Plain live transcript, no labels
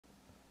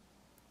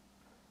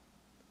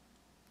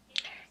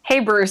Hey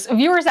Bruce,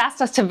 viewers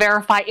asked us to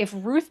verify if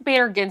Ruth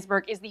Bader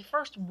Ginsburg is the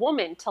first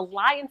woman to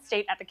lie in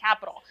state at the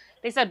Capitol.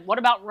 They said, what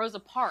about Rosa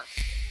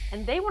Parks?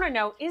 And they want to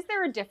know, is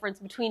there a difference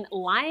between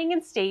lying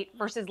in state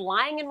versus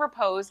lying in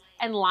repose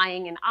and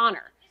lying in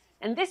honor?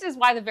 And this is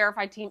why the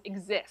Verified team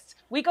exists.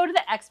 We go to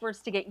the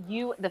experts to get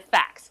you the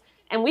facts.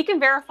 And we can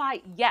verify,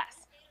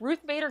 yes,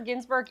 Ruth Bader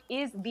Ginsburg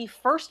is the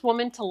first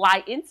woman to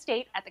lie in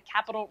state at the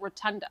Capitol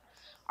Rotunda.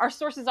 Our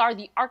sources are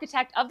the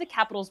architect of the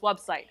Capitol's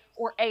website,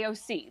 or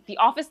AOC, the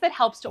office that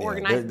helps to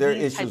organize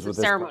these types of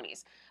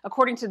ceremonies.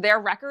 According to their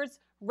records,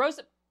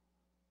 Rosa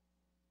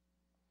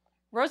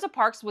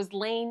Parks was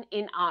laying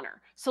in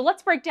honor. So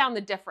let's break down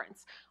the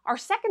difference. Our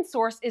second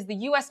source is the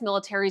U.S.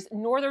 military's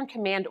Northern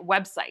Command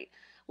website.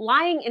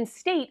 Lying in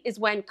state is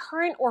when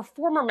current or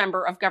former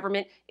member of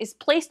government is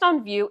placed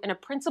on view in a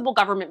principal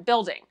government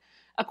building.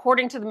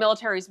 According to the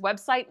military's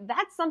website,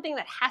 that's something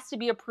that has to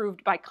be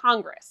approved by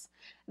Congress.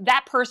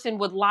 That person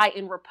would lie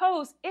in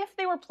repose if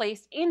they were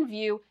placed in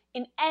view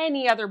in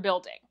any other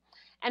building.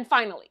 And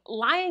finally,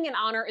 lying in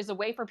honor is a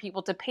way for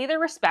people to pay their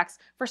respects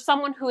for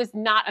someone who is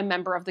not a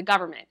member of the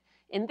government.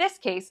 In this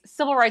case,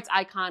 civil rights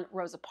icon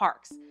Rosa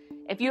Parks.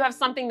 If you have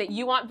something that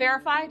you want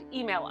verified,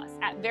 email us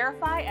at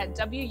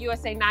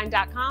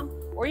verify@wusa9.com,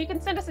 or you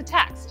can send us a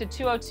text to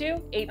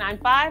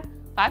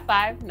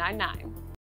 202-895-5599.